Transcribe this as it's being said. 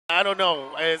I don't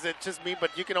know. Is it just me?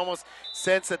 But you can almost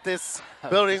sense that this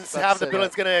building's half the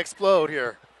building's going to explode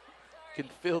here. You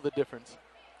can feel the difference.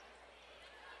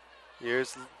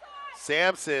 Here's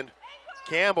Sampson.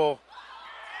 Campbell.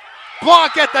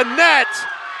 Block at the net.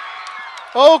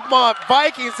 Oakmont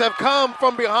Vikings have come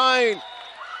from behind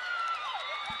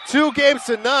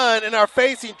 2-0 and are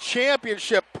facing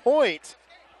championship point.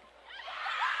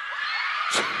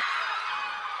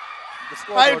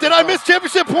 Did I miss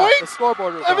championship point? The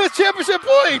scoreboard. I missed championship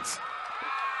points.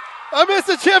 I missed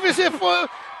the championship point.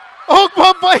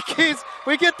 Oakmont Vikings.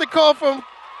 We get the call from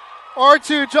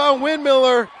R2 John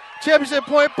Windmiller. Championship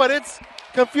point, but it's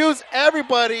confused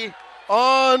everybody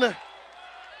on.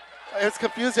 It's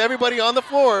confused everybody on the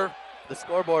floor. The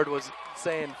scoreboard was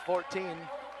saying 14.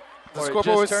 The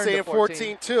scoreboard was saying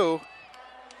 14 too.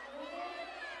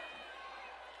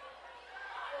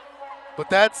 But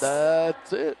that's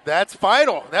it. That's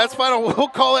final. That's final. We'll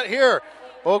call it here.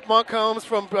 Oakmont comes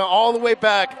from all the way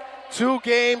back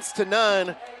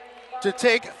 2-0 to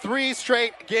take 3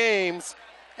 straight games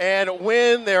and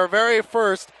win their very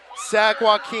first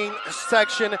Sac-Joaquin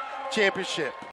section championship.